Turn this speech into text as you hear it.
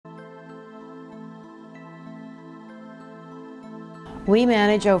We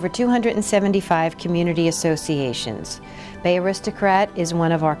manage over 275 community associations. Bay Aristocrat is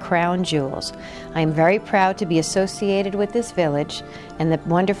one of our crown jewels. I am very proud to be associated with this village and the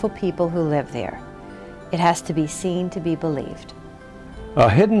wonderful people who live there. It has to be seen to be believed. A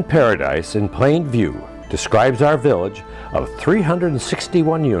hidden paradise in plain view describes our village of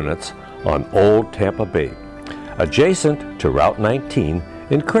 361 units on Old Tampa Bay, adjacent to Route 19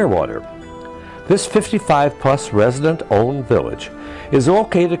 in Clearwater. This 55-plus resident-owned village is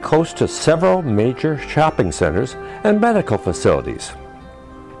located close to several major shopping centers and medical facilities.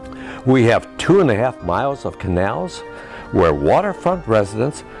 We have 2.5 miles of canals where waterfront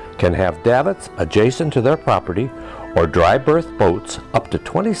residents can have davits adjacent to their property or dry berth boats up to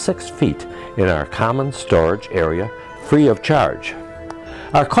 26 feet in our common storage area free of charge.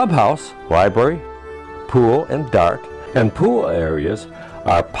 Our clubhouse, library, pool and dart, and pool areas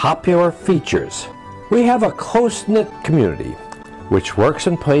are popular features. We have a close-knit community which works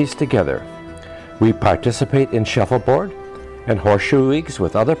and plays together. We participate in shuffleboard and horseshoe leagues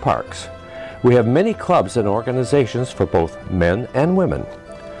with other parks. We have many clubs and organizations for both men and women.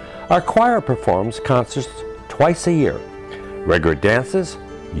 Our choir performs concerts twice a year. Regular dances,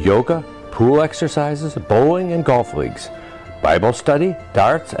 yoga, pool exercises, bowling and golf leagues, Bible study,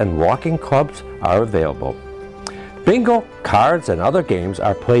 darts, and walking clubs are available. Bingo, cards, and other games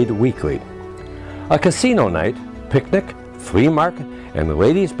are played weekly. A casino night, picnic, flea market, and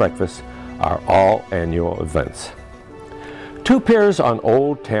ladies' breakfast are all annual events. 2 piers on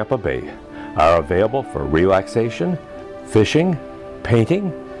Old Tampa Bay are available for relaxation, fishing,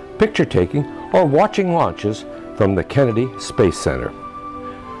 painting, picture taking, or watching launches from the Kennedy Space Center.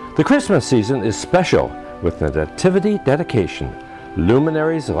 The Christmas season is special with the Nativity dedication,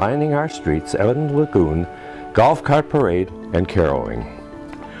 luminaries lining our streets and the lagoon, golf cart parade, and caroling.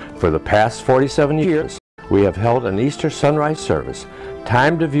 For the past 47 years, we have held an Easter sunrise service,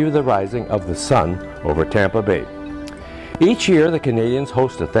 timed to view the rising of the sun over Tampa Bay. Each year, the Canadians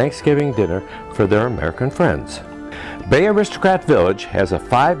host a Thanksgiving dinner for their American friends. Bay Aristocrat Village has a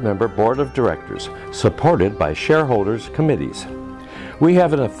 5-member board of directors supported by shareholders' committees. We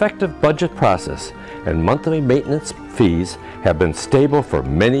have an effective budget process, and monthly maintenance fees have been stable for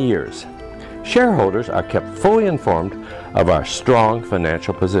many years. Shareholders are kept fully informed of our strong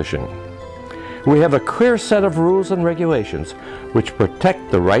financial position. We have a clear set of rules and regulations which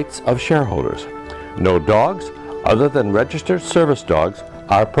protect the rights of shareholders. No dogs, other than registered service dogs,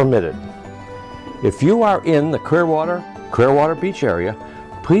 are permitted. If you are in the Clearwater Beach area,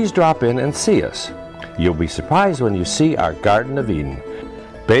 please drop in and see us. You'll be surprised when you see our Garden of Eden.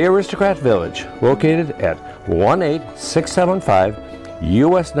 Bay Aristocrat Village, located at 18675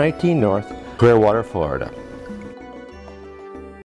 US 19 North, Clearwater, Florida.